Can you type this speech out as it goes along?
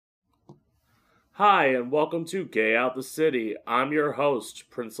Hi, and welcome to Gay Out the City. I'm your host,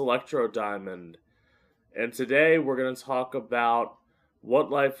 Prince Electro Diamond, and today we're going to talk about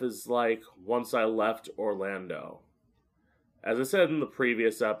what life is like once I left Orlando. As I said in the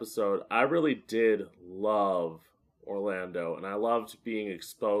previous episode, I really did love Orlando, and I loved being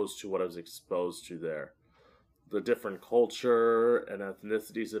exposed to what I was exposed to there. The different culture and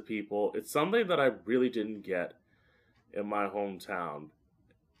ethnicities of people. It's something that I really didn't get in my hometown.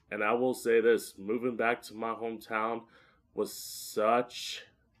 And I will say this, moving back to my hometown was such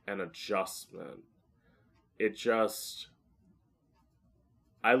an adjustment. It just,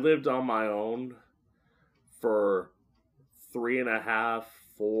 I lived on my own for 3.5,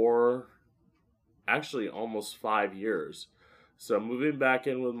 4, actually almost 5 years. So moving back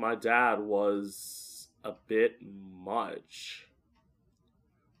in with my dad was a bit much.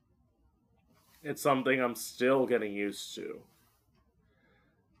 It's something I'm still getting used to.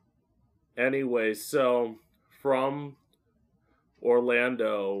 Anyway, so from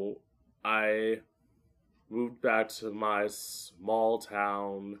Orlando, I moved back to my small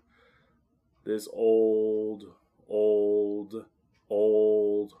town, this old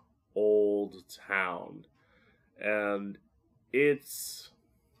town. And it's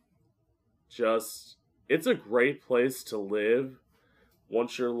just, it's a great place to live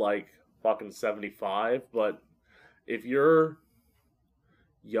once you're like fucking 75. But if you're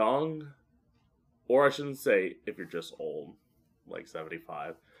young, or I shouldn't say if you're just old, like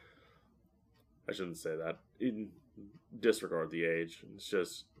 75. I shouldn't say that. Disregard the age. It's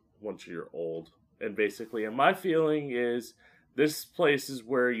just once you're old. And basically, and my feeling is this place is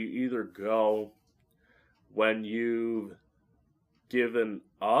where you either go when you've given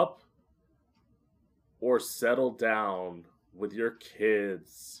up or settled down with your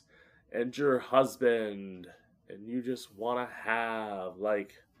kids and your husband, and you just want to have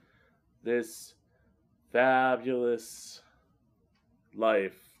like this fabulous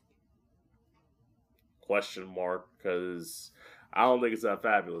life, question mark, because I don't think it's that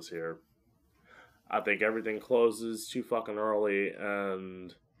fabulous here. I think everything closes too fucking early,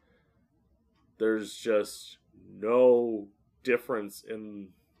 and there's just no difference in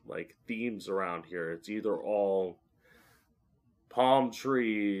like themes around here. It's either all palm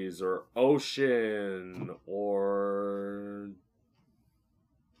trees or ocean or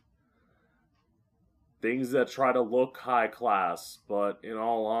things that try to look high class, but in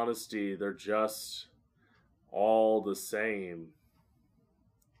all honesty, they're just all the same.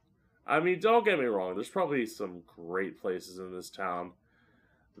 I mean, don't get me wrong, there's probably some great places in this town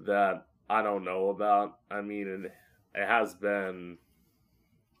that I don't know about. I mean, it has been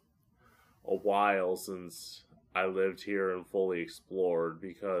a while since I lived here and fully explored,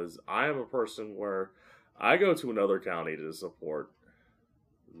 because I am a person where I go to another county to support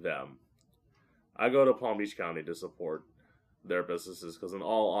them. I go to Palm Beach County to support their businesses because, in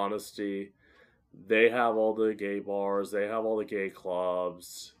all honesty, they have all the gay bars, they have all the gay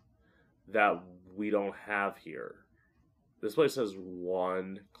clubs that we don't have here. This place has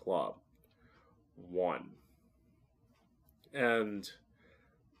one club. One. And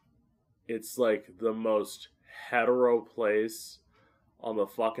it's like the most hetero place on the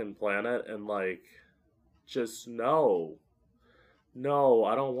fucking planet, and like, just no. No,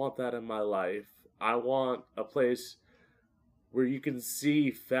 I don't want that in my life. I want a place where you can see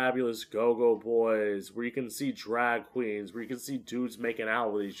fabulous go-go boys, where you can see drag queens, where you can see dudes making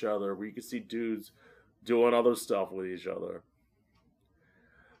out with each other, where you can see dudes doing other stuff with each other.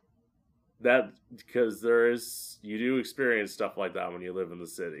 That, because you do experience stuff like that when you live in the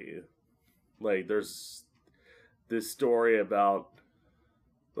city. Like, there's this story about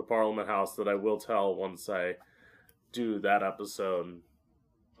the Parliament House that I will tell once I do that episode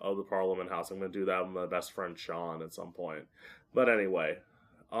of the Parliament House. I'm going to do that with my best friend Sean at some point. But anyway,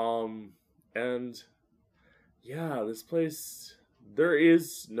 and yeah, this place, there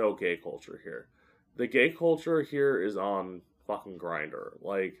is no gay culture here. The gay culture here is on fucking Grinder.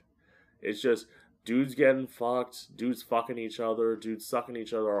 Like, it's just dudes getting fucked, dudes fucking each other, dudes sucking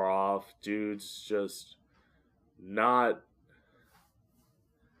each other off, dudes just not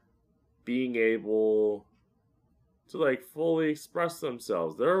being able to like fully express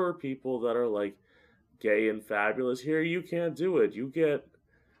themselves. There are people that are like gay and fabulous. Here you can't do it. You get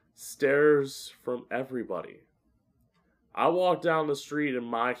stares from everybody. I walk down the street in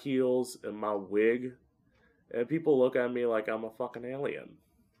my heels and my wig, and people look at me like I'm a fucking alien.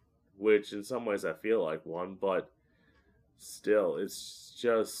 Which in some ways I feel like one, but still, it's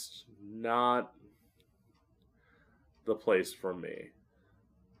just not the place for me.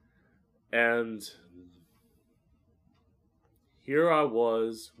 And here I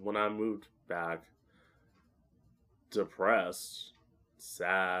was when I moved back, depressed,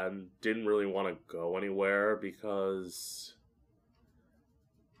 sad, didn't really want to go anywhere because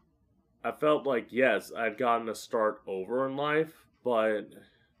I felt like, yes, I'd gotten a start over in life, but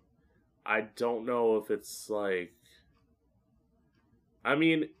I don't know if it's like. I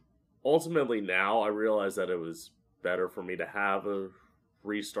mean, ultimately now I realize that it was better for me to have a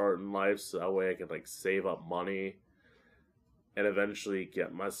restart in life so that way I could like save up money and eventually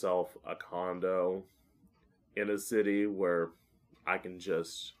get myself a condo in a city where I can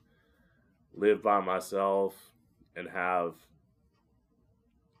just live by myself and have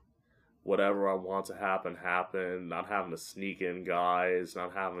whatever I want to happen, not having to sneak in guys,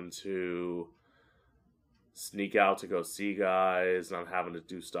 not having to sneak out to go see guys, not having to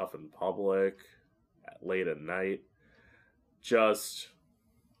do stuff in public late at night. Just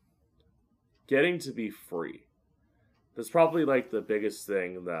getting to be free. That's probably like the biggest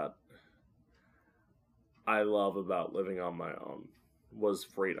thing that I love about living on my own was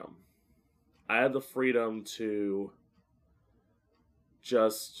freedom. I had the freedom to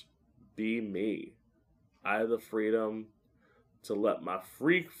just be me. I had the freedom to let my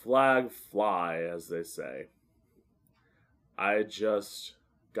freak flag fly, as they say. I just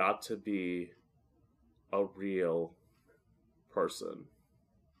got to be a real person.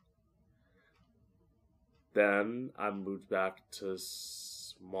 Then I moved back to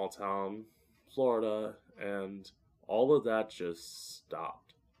small town Florida, and all of that just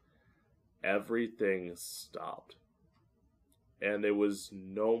stopped. Everything stopped. And it was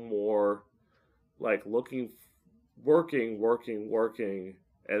no more like working,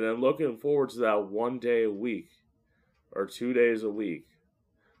 and then looking forward to that 1 day a week or 2 days a week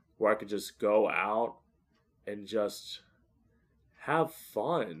where I could just go out and just have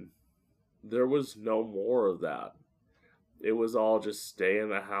fun. There was no more of that. It was all just stay in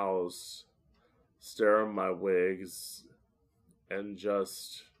the house, stare at my wigs, and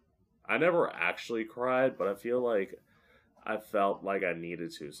just. I never actually cried, but I feel like I felt like I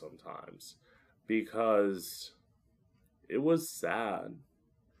needed to sometimes because it was sad.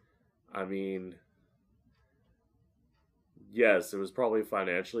 I mean, yes, it was probably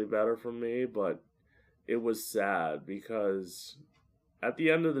financially better for me, but it was sad because at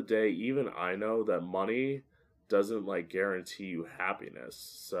the end of the day, even I know that money doesn't like guarantee you happiness.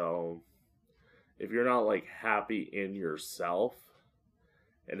 So if you're not like happy in yourself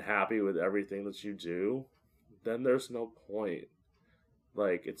and happy with everything that you do, then there's no point.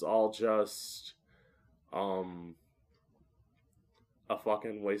 Like it's all just a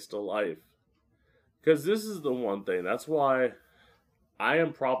fucking waste of life. Because this is the one thing. That's why I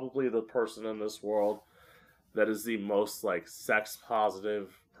am probably the person in this world that is the most like sex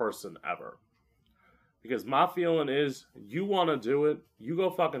positive person ever. Because my feeling is, you want to do it, you go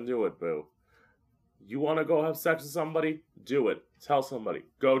fucking do it, boo. You want to go have sex with somebody? Do it. Tell somebody.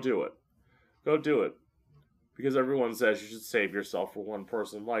 Go do it. Go do it. Because everyone says you should save yourself for one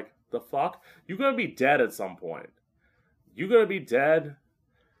person. Like, the fuck? You're going to be dead at some point. You're going to be dead.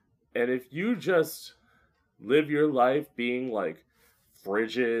 And if you just live your life being, like,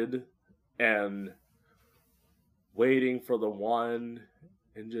 frigid and waiting for the one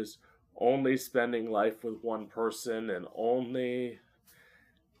and just only spending life with one person and only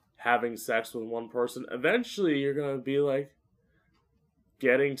having sex with one person, eventually you're going to be, like,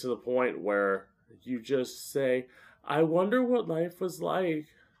 getting to the point where you just say, I wonder what life was like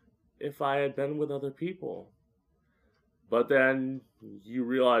if I had been with other people. But then you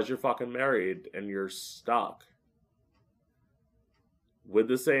realize you're fucking married and you're stuck with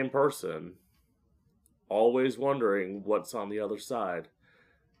the same person, always wondering what's on the other side.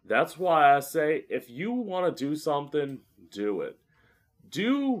 That's why I say, if you want to do something, do it.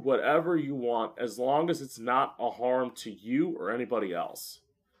 Do whatever you want as long as it's not a harm to you or anybody else.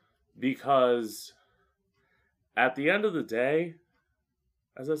 Because at the end of the day,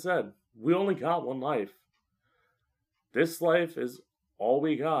 as I said, we only got one life. This life is all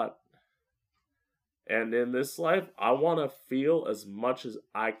we got. And in this life, I want to feel as much as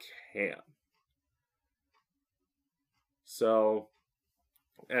I can. So,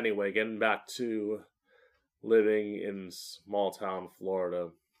 anyway, getting back to living in small town Florida.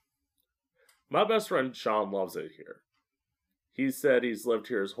 My best friend Sean loves it here. He said he's lived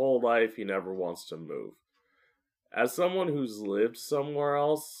here his whole life. He never wants to move. As someone who's lived somewhere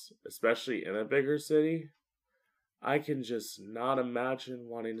else, especially in a bigger city, I can just not imagine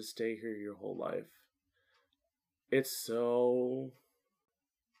wanting to stay here your whole life. It's so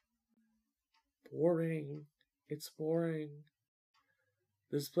boring. It's boring.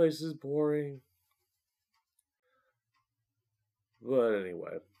 This place is boring. But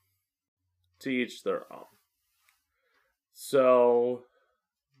anyway, to each their own. So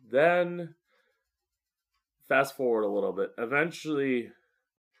then, fast forward a little bit. Eventually,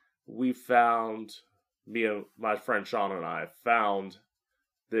 we found, me and my friend Sean and I found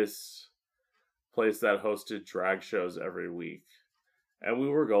this place that hosted drag shows every week. And we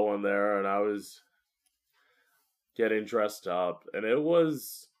were going there, and I was getting dressed up, and it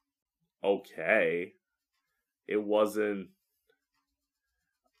was okay. It wasn't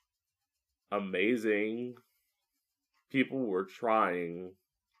amazing. People were trying,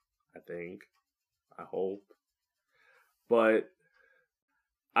 I think. I hope. But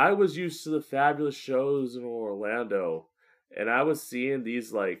I was used to the fabulous shows in Orlando, and I was seeing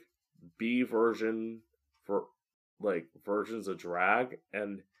these like B versions of drag,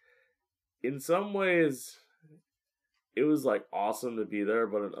 and in some ways it was like awesome to be there,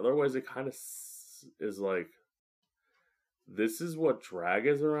 but in other ways it kind of is like, this is what drag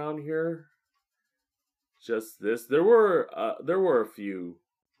is around here. Just this. There were a few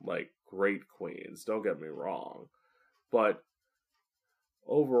like great queens, don't get me wrong, but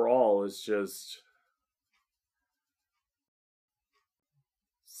overall it's just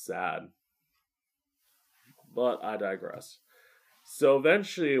sad. But I digress. So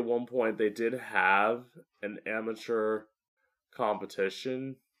eventually, at one point, they did have an amateur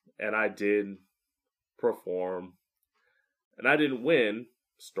competition, and I did perform. And I didn't win,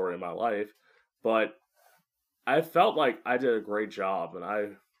 story of my life, but I felt like I did a great job, and I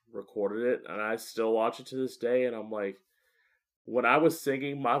recorded it, and I still watch it to this day, and I'm like, when I was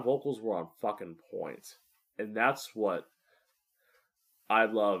singing, my vocals were on fucking point. And that's what I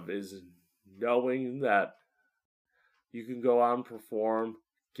love, is knowing that you can go out and perform,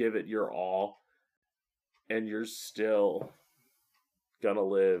 give it your all, and you're still gonna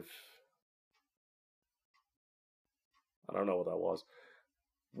live. I don't know what that was.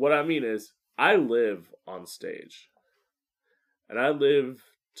 What I mean is, I live on stage. And I live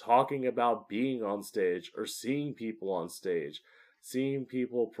talking about being on stage or seeing people on stage, seeing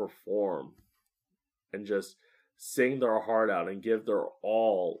people perform and just sing their heart out and give their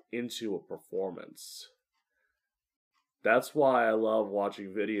all into a performance. That's why I love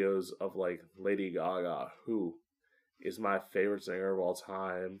watching videos of like Lady Gaga, who is my favorite singer of all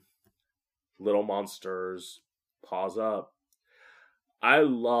time. Little Monsters, Pause Up. I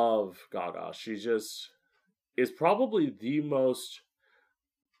love Gaga. She just is probably the most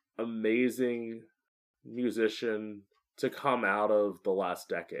amazing musician to come out of the last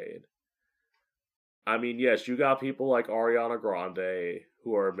decade. I mean, yes, you got people like Ariana Grande,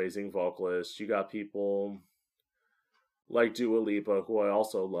 who are amazing vocalists. You got people like Dua Lipa, who I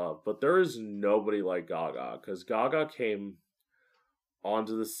also love. But there is nobody like Gaga, because Gaga came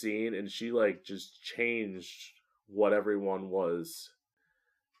onto the scene and she like just changed what everyone was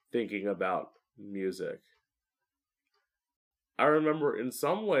thinking about music. I remember in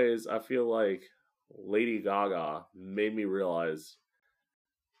some ways, I feel like Lady Gaga made me realize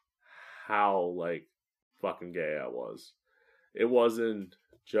how like fucking gay I was. It wasn't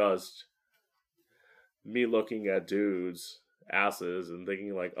just me looking at dudes' asses and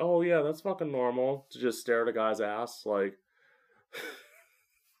thinking like, oh yeah, that's fucking normal to just stare at a guy's ass. Like,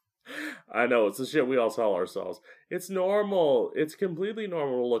 I know, it's the shit we all tell ourselves. It's normal. It's completely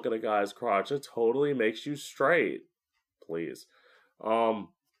normal to look at a guy's crotch. It totally makes you straight. Please. But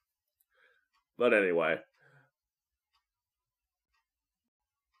anyway.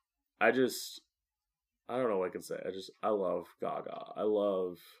 I don't know what I can say. I love Gaga. I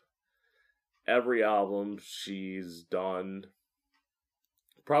love every album she's done.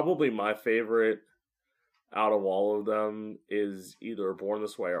 Probably my favorite out of all of them is either Born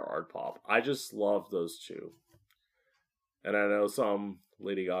This Way or Art Pop. I just love those two. And I know some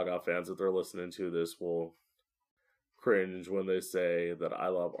Lady Gaga fans, if they're listening to this, will cringe when they say that I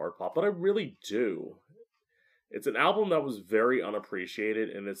love Art Pop, but I really do. It's an album that was very unappreciated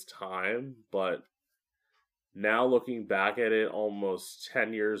in its time, but now looking back at it almost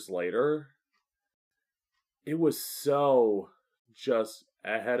 10 years later, it was so just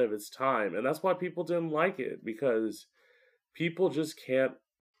ahead of its time. And that's why people didn't like it, because people just can't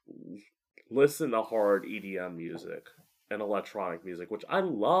listen to hard EDM music and electronic music, which I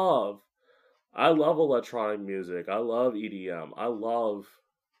love. I love electronic music. I love EDM. I love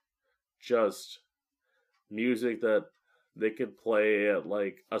just music that they could play at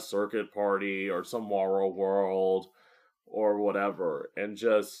like a circuit party or Tomorrow World or whatever. And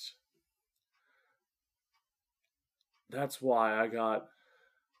just, that's why I got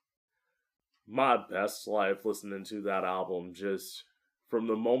my best life listening to that album. Just from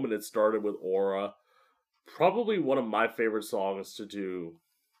the moment it started with Aura, probably one of my favorite songs to do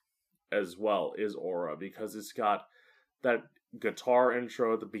as well is Aura, because it's got that guitar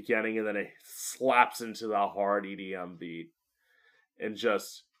intro at the beginning and then it slaps into the hard EDM beat. And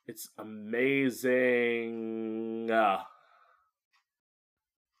just, it's amazing.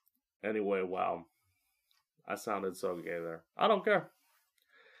 Anyway, wow. I sounded so gay there. I don't care.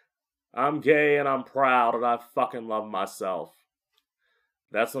 I'm gay and I'm proud and I fucking love myself.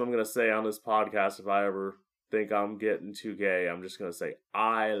 That's what I'm going to say on this podcast if I ever think I'm getting too gay. I'm just going to say,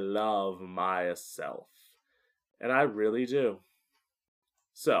 I love myself. And I really do.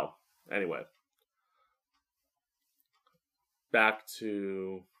 So, anyway. Back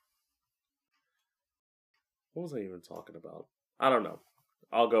to... What was I even talking about? I don't know.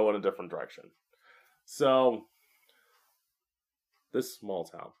 I'll go in a different direction. So, this small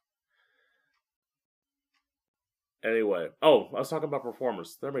town. Anyway. Oh, I was talking about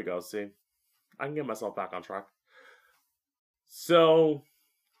performers. There we go, see? I can get myself back on track. So,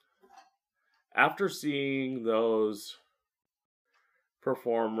 after seeing those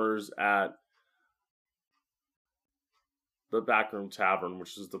performers at the Backroom Tavern,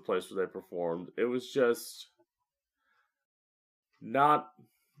 which is the place where they performed, it was just not...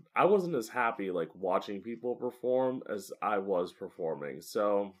 I wasn't as happy, like, watching people perform as I was performing.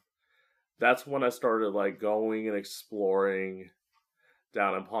 So, that's when I started, like, going and exploring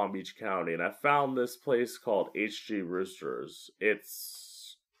down in Palm Beach County. And I found this place called HG Roosters.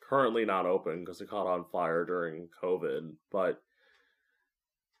 It's currently not open because it caught on fire during COVID. But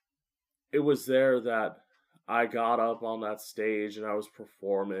it was there that I got up on that stage and I was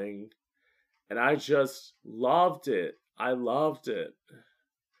performing. And I just loved it. I loved it.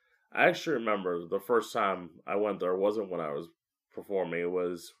 I actually remember the first time I went there wasn't when I was performing. It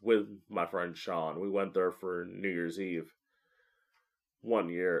was with my friend Sean. We went there for New Year's Eve one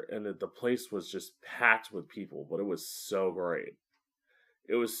year, and the place was just packed with people, but it was so great.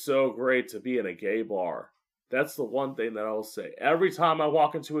 It was so great to be in a gay bar. That's the one thing that I'll say. Every time I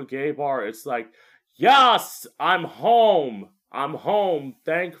walk into a gay bar, it's like, yes, I'm home. I'm home.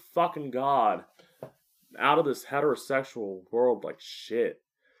 Thank fucking God. Out of this heterosexual world like shit.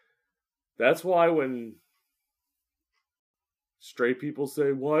 That's why when straight people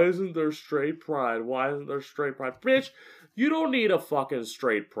say, why isn't there straight pride? Why isn't there straight pride? Bitch, you don't need a fucking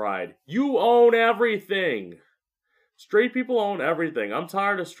straight pride. You own everything. Straight people own everything. I'm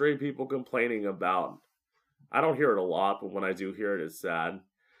tired of straight people complaining about... I don't hear it a lot, but when I do hear it, it's sad.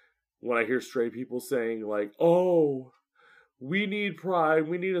 When I hear straight people saying, like, oh, we need pride.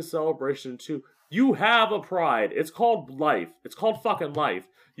 We need a celebration too. You have a pride. It's called life. It's called fucking life.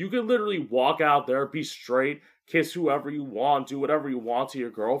 You can literally walk out there, be straight, kiss whoever you want, do whatever you want to your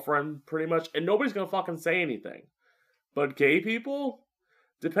girlfriend, pretty much, and nobody's gonna fucking say anything. But gay people,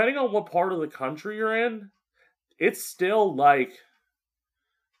 depending on what part of the country you're in, it's still like,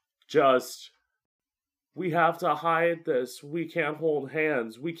 just, we have to hide this. We can't hold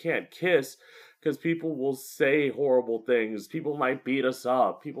hands. We can't kiss, because people will say horrible things. People might beat us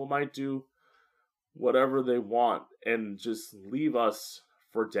up. People might do whatever they want and just leave us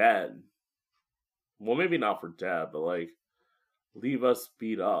for dead. Well, maybe not for dead, but like, leave us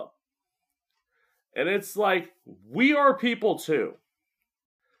beat up. And it's like, we are people too.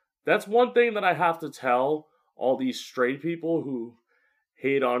 That's one thing that I have to tell all these straight people who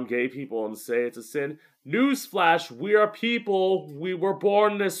hate on gay people and say it's a sin. Newsflash, we are people. We were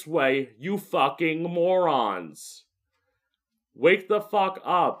born this way. You fucking morons. Wake the fuck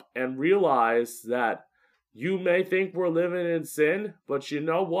up and realize that you may think we're living in sin, but you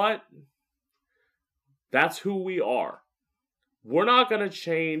know what? That's who we are. We're not going to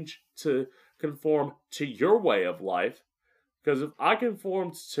change to conform to your way of life, because if I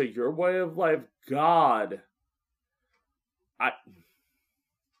conformed to your way of life, God, I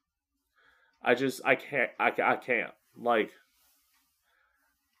can't. Like,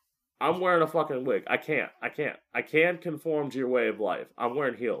 I'm wearing a fucking wig. I can't conform to your way of life. I'm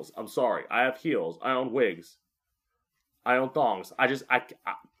wearing heels. I'm sorry. I have heels. I own wigs. I own thongs. I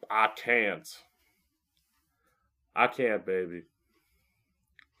can't. I can't, baby.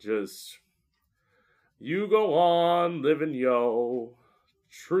 Just, you go on living yo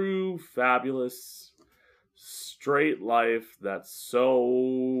true, fabulous, straight life that's so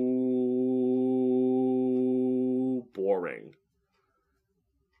boring.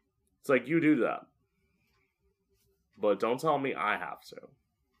 It's like, you do that. But don't tell me I have to.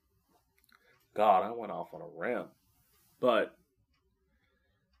 God, I went off on a rant. But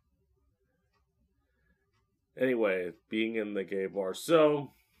anyway, being in the gay bar.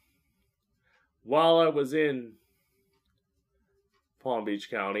 So, while I was in Palm Beach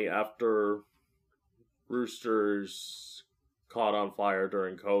County, after roosters caught on fire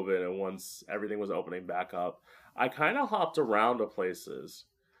during COVID, and once everything was opening back up, I kind of hopped around to places.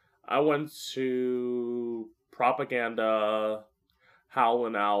 I went to Propaganda,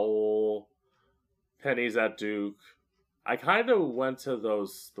 Howlin' Owl, Pennies at Duke. I kind of went to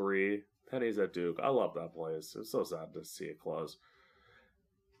those three. Pennies at Duke. I love that place. It's so sad to see it close.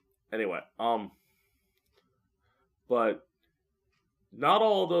 Anyway, but not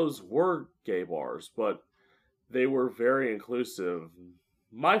all of those were gay bars, but they were very inclusive.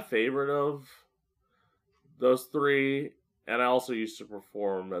 My favorite of those three, and I also used to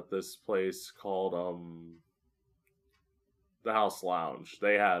perform at this place called the House Lounge.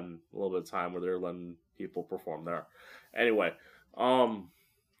 They had a little bit of time where they were letting people perform there. Anyway,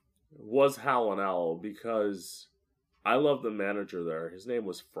 was Howlin' Owl, because I love the manager there. His name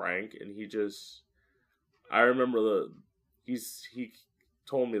was Frank, and I remember he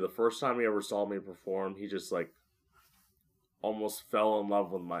told me the first time he ever saw me perform, he just like almost fell in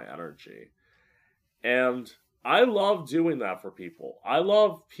love with my energy. And I love doing that for people. I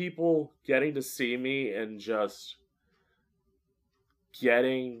love people getting to see me and just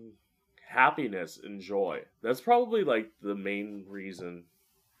getting happiness and joy. That's probably like the main reason,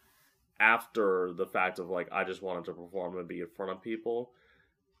 after the fact of like I just wanted to perform and be in front of people.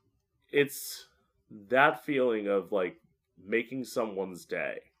 It's that feeling of like making someone's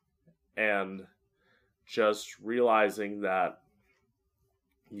day and just realizing that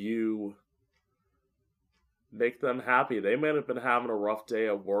you make them happy. They may have been having a rough day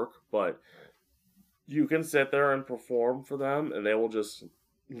at work, but you can sit there and perform for them and they will just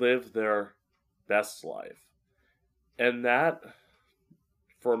live their best life. And that,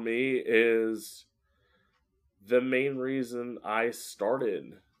 for me, is the main reason I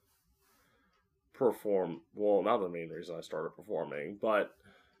started well, not the main reason I started performing, but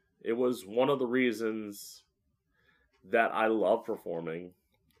it was one of the reasons that I love performing,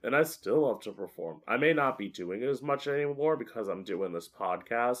 and I still love to perform. I may not be doing it as much anymore because I'm doing this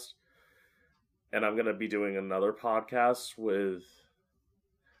podcast, and I'm going to be doing another podcast with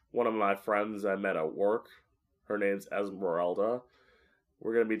one of my friends I met at work. Her name's Esmeralda.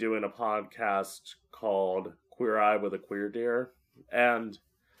 We're going to be doing a podcast called Queer Eye with a Queer Deer. And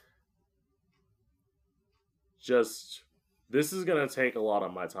just, this is going to take a lot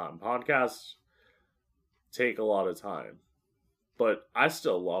of my time. Podcasts take a lot of time. But I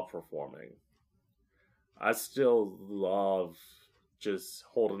still love performing. I still love just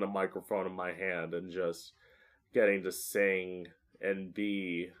holding a microphone in my hand and just getting to sing and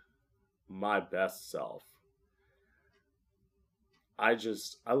be my best self. I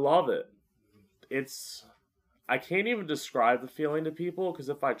love it. I can't even describe the feeling to people, because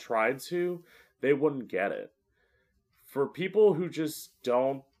if I tried to, they wouldn't get it. For people who just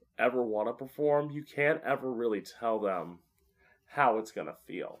don't ever want to perform, you can't ever really tell them how it's going to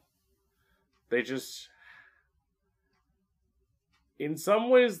feel. They just, in some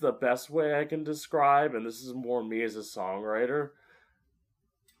ways, the best way I can describe, and this is more me as a songwriter,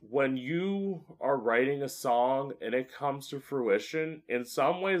 when you are writing a song and it comes to fruition, in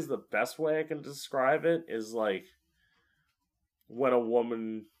some ways the best way I can describe it is like when a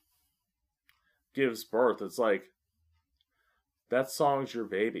woman gives birth. It's like, that song's your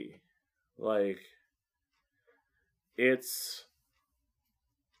baby. Like, it's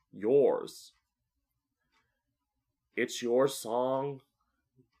yours. It's your song.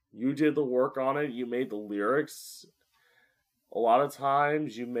 You did the work on it. You made the lyrics. A lot of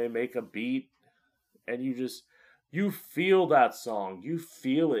times you may make a beat and you feel that song. You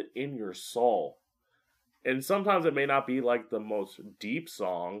feel it in your soul. And sometimes it may not be like the most deep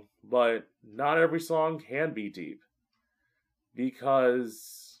song, but not every song can be deep.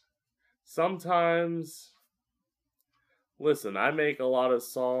 Because sometimes, listen, I make a lot of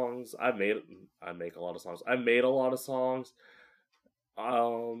songs. I make a lot of songs. I made a lot of songs.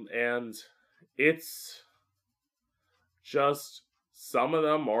 And it's just, some of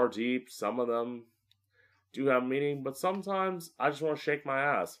them are deep, some of them do have meaning, but sometimes I just want to shake my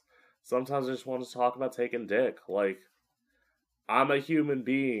ass. Sometimes I just want to talk about taking dick. Like, I'm a human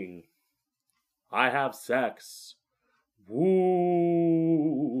being. I have sex.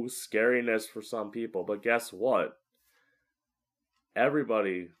 Woo! Scariness for some people, but guess what?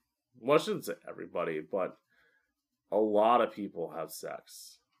 Everybody, well, I shouldn't say everybody, but a lot of people have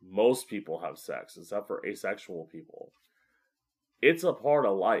sex. Most people have sex, except for asexual people. It's a part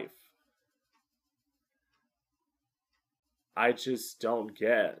of life. I just don't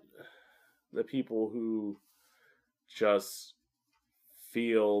get the people who just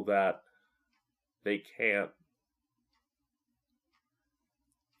feel that they can't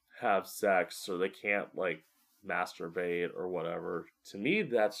have sex or they can't like masturbate or whatever. To me,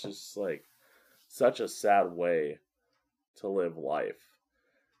 that's just like such a sad way to live life.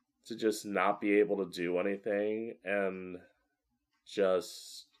 To just not be able to do anything and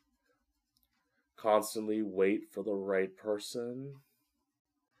just constantly wait for the right person.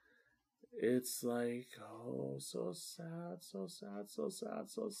 It's like, oh, so sad, so sad, so sad,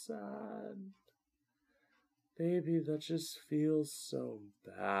 so sad. Baby, that just feels so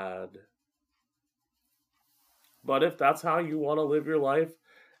bad. But if that's how you want to live your life,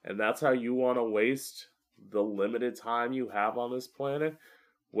 and that's how you want to waste the limited time you have on this planet,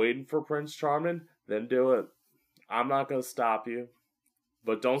 waiting for Prince Charming, then do it. I'm not going to stop you.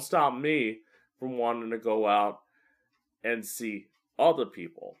 But don't stop me from wanting to go out and see other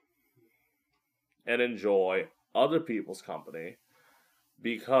people and enjoy other people's company,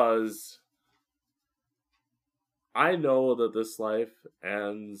 because I know that this life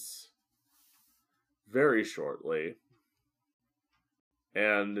ends very shortly,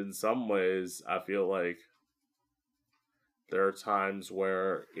 and in some ways I feel like there are times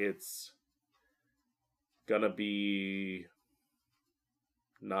where it's gonna be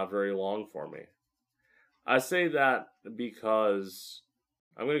not very long for me. I say that because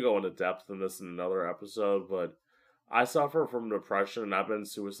I'm going to go into depth in this in another episode, but I suffer from depression and I've been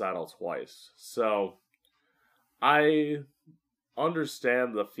suicidal twice. So I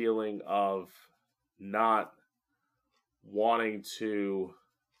understand the feeling of not wanting to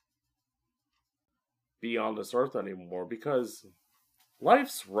be on this earth anymore, because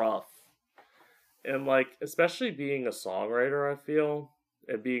life's rough. And like, especially being a songwriter, I feel,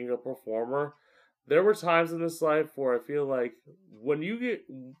 and being a performer, there were times in this life where I feel like when you get,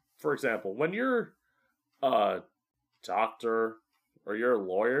 for example, when you're a doctor or you're a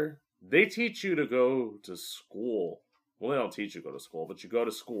lawyer, they teach you to go to school. Well, they don't teach you to go to school, but you go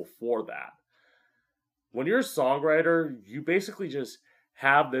to school for that. When you're a songwriter, you basically just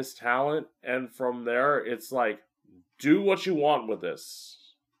have this talent, and from there, it's like, do what you want with this.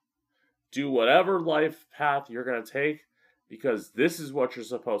 Do whatever life path you're going to take, because this is what you're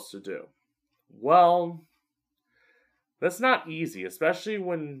supposed to do. Well, that's not easy, especially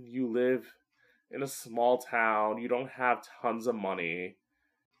when you live in a small town, you don't have tons of money,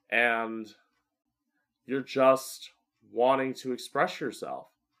 and you're just wanting to express yourself.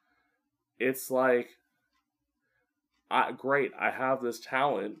 It's like, great, I have this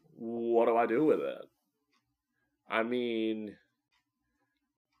talent, what do I do with it? I mean,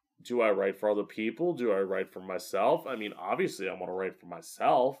 do I write for other people? Do I write for myself? I mean, obviously I want to write for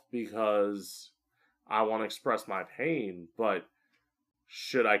myself because I want to express my pain, but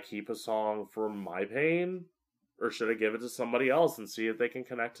should I keep a song for my pain? Or should I give it to somebody else and see if they can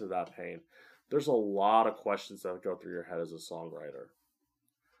connect to that pain? There's a lot of questions that go through your head as a songwriter.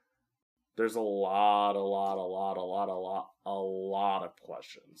 There's a lot of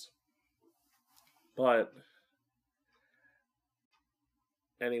questions. But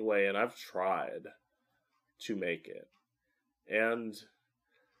anyway, and I've tried to make it. And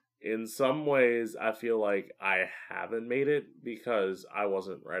in some ways, I feel like I haven't made it because I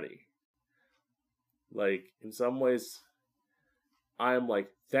wasn't ready. Like, in some ways, I'm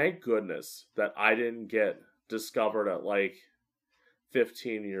like, thank goodness that I didn't get discovered at like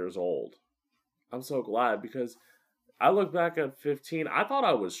 15 years old. I'm so glad, because I look back at 15, I thought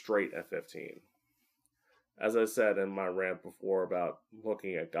I was straight at 15. As I said in my rant before about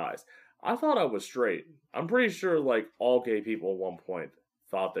looking at guys, I thought I was straight. I'm pretty sure like all gay people at one point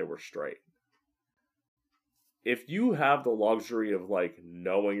thought they were straight. If you have the luxury of like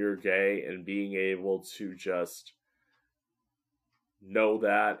knowing you're gay and being able to just know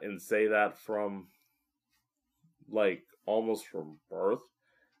that and say that from like almost from birth,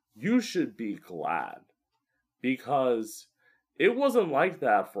 you should be glad, because it wasn't like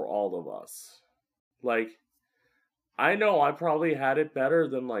that for all of us. Like, I know I probably had it better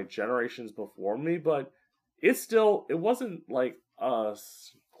than like generations before me, but it wasn't like a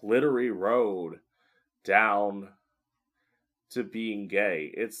glittery road down to being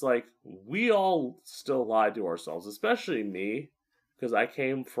gay. It's like we all still lied to ourselves, especially me, because I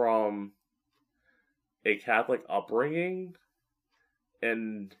came from a Catholic upbringing,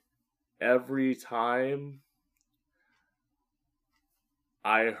 and every time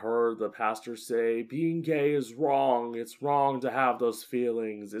I heard the pastor say, being gay is wrong. It's wrong to have those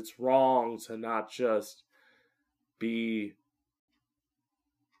feelings. It's wrong to not just be...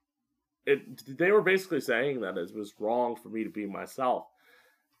 They were basically saying that it was wrong for me to be myself.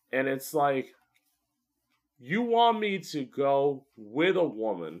 And it's like, you want me to go with a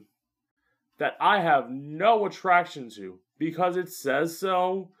woman that I have no attraction to because it says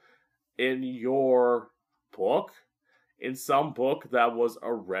so, in your book, in some book that was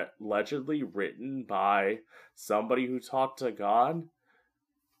allegedly written by somebody who talked to God?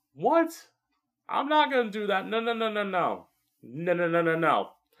 What? I'm not going to do that. No, no, no, no, no. No, no, no, no, no.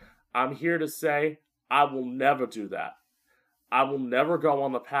 I'm here to say I will never do that. I will never go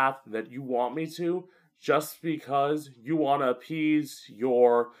on the path that you want me to just because you want to appease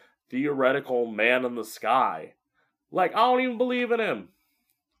your theoretical man in the sky. Like, I don't even believe in him.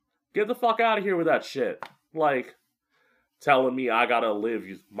 Get the fuck out of here with that shit. Like, telling me I gotta live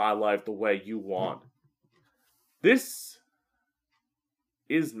my life the way you want. This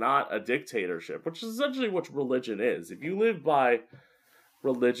is not a dictatorship, which is essentially what religion is. If you live by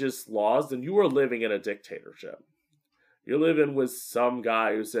religious laws, then you are living in a dictatorship. You're living with some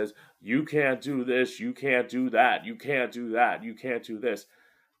guy who says, you can't do this, you can't do that, you can't do that, you can't do this.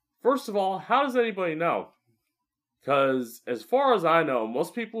 First of all, how does anybody know? Because as far as I know,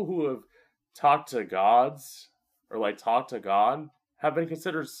 most people who have talked to gods, or like talked to God, have been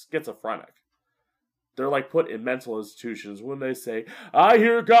considered schizophrenic. They're like put in mental institutions when they say, I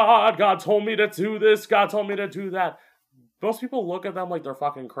hear God, God told me to do this, God told me to do that. Most people look at them like they're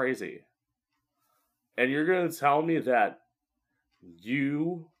fucking crazy. And you're going to tell me that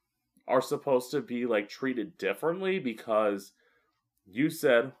you are supposed to be like treated differently because you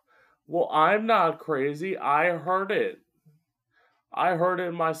said, well, I'm not crazy, I heard it. I heard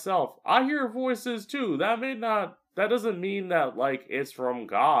it myself. I hear voices too. That doesn't mean that like it's from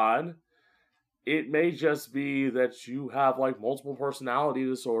God. It may just be that you have like multiple personality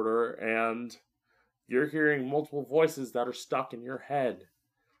disorder and you're hearing multiple voices that are stuck in your head.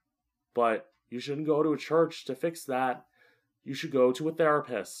 But you shouldn't go to a church to fix that. You should go to a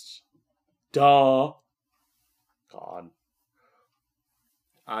therapist. Duh. God.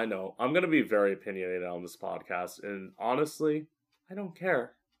 I know. I'm going to be very opinionated on this podcast. And honestly, I don't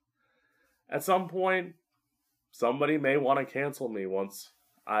care. At some point, somebody may want to cancel me once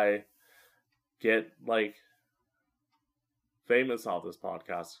I get, like, famous off this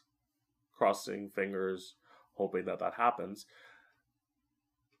podcast. Crossing fingers, hoping that happens.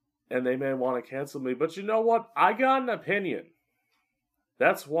 And they may want to cancel me. But you know what? I got an opinion.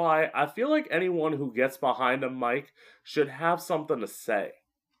 That's why I feel like anyone who gets behind a mic should have something to say.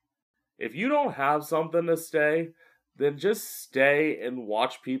 If you don't have something to say, then just stay and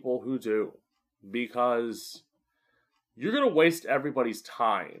watch people who do. Because you're going to waste everybody's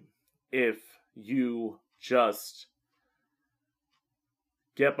time if you just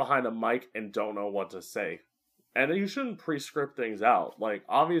get behind a mic and don't know what to say. And you shouldn't pre-script things out. Like,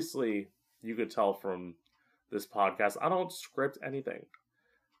 obviously, you could tell from this podcast, I don't script anything.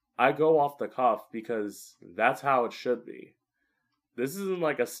 I go off the cuff because that's how it should be. This isn't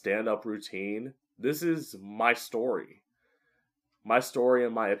like a stand-up routine. This is my story. My story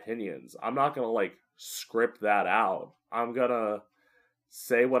and my opinions. I'm not going to, like, script that out. I'm going to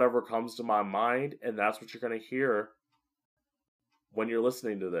say whatever comes to my mind, and that's what you're going to hear when you're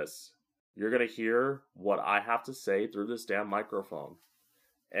listening to this. You're going to hear what I have to say through this damn microphone.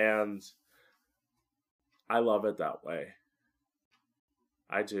 And I love it that way.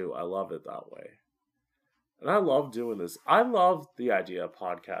 I do. I love it that way. And I love doing this. I love the idea of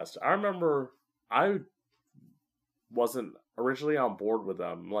podcast. I remember I wasn't originally on board with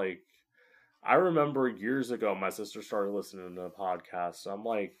them. Like, I remember years ago my sister started listening to the podcast. I'm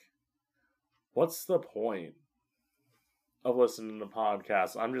like, what's the point of listening to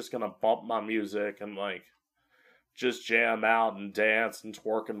podcasts? I'm just going to bump my music and, like, just jam out and dance and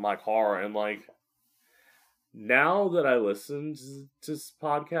twerk in my car. And, like, now that I listen to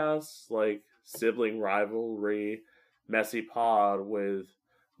podcasts like Sibling Rivalry, Messy Pod with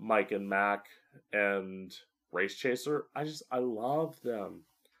Mike and Mac, and Race Chaser, I love them.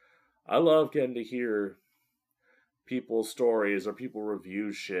 I love getting to hear people's stories or people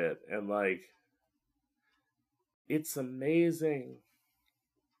review shit. And, like, it's amazing.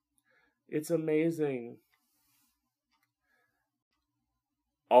 It's amazing.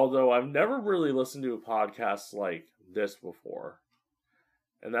 Although I've never really listened to a podcast like this before.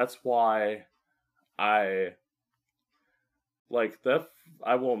 And that's why I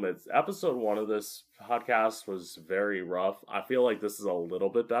will admit, episode 1 of this podcast was very rough. I feel like this is a little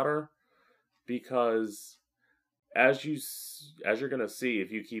bit better. Because as you're going to see,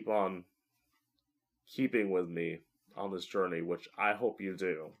 if you keep on keeping with me on this journey, which I hope you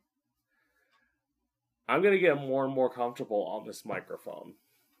do, I'm going to get more and more comfortable on this microphone.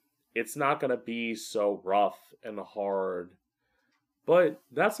 It's not going to be so rough and hard. But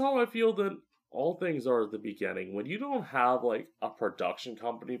that's how I feel that all things are at the beginning. When you don't have, like, a production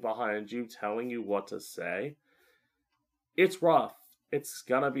company behind you telling you what to say, it's rough. it's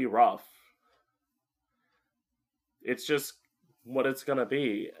gonna be rough. It's just what it's gonna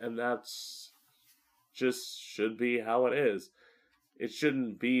be, and that's just should be how it is. It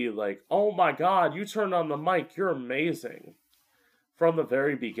shouldn't be like, oh my god, you turned on the mic, you're amazing, from the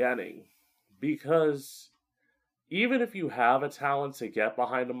very beginning. Because even if you have a talent to get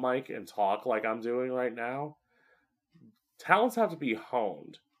behind a mic and talk like I'm doing right now, talents have to be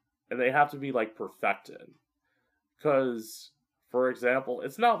honed. And they have to be, like, perfected. Because, for example,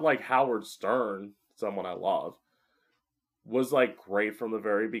 it's not like Howard Stern, someone I love, was, like, great from the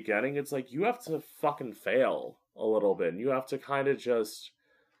very beginning. It's like, you have to fucking fail a little bit. And you have to kind of just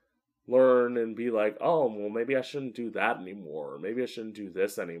learn and be like, oh, well, maybe I shouldn't do that anymore. Or maybe I shouldn't do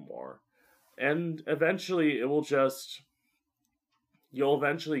this anymore. And eventually it will just, you'll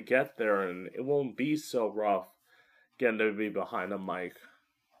eventually get there and it won't be so rough getting to be behind a mic.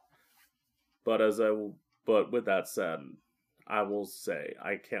 But with that said, I will say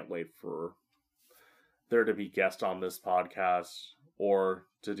I can't wait for there to be guests on this podcast or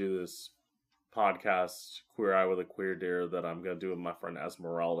to do this podcast, Queer Eye with a Queer Deer, that I'm going to do with my friend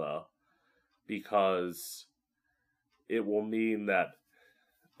Esmeralda, because it will mean that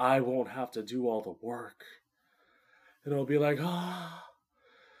I won't have to do all the work. And it'll be like,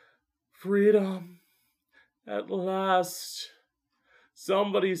 freedom, at last.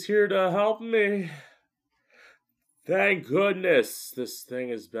 Somebody's here to help me. Thank goodness this thing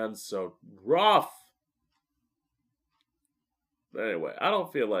has been so rough. But anyway, I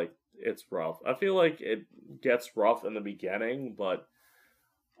don't feel like it's rough. I feel like it gets rough in the beginning, but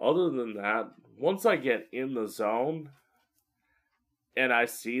other than that, once I get in the zone and I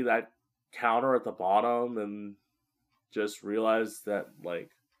see that counter at the bottom and just realize that, like,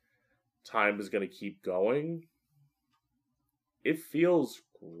 time is going to keep going, it feels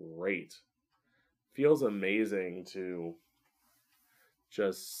great. It feels amazing to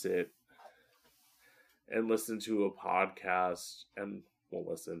just sit and listen to a podcast and,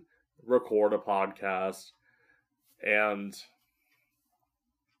 record a podcast, and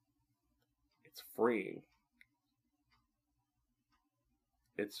it's freeing.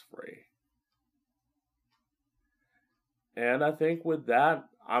 It's free. And I think with that,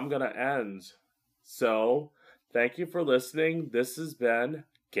 I'm going to end. So, thank you for listening. This has been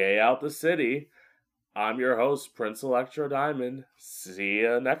Gay Out the City. I'm your host, Prince Electro Diamond. See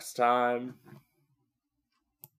ya next time.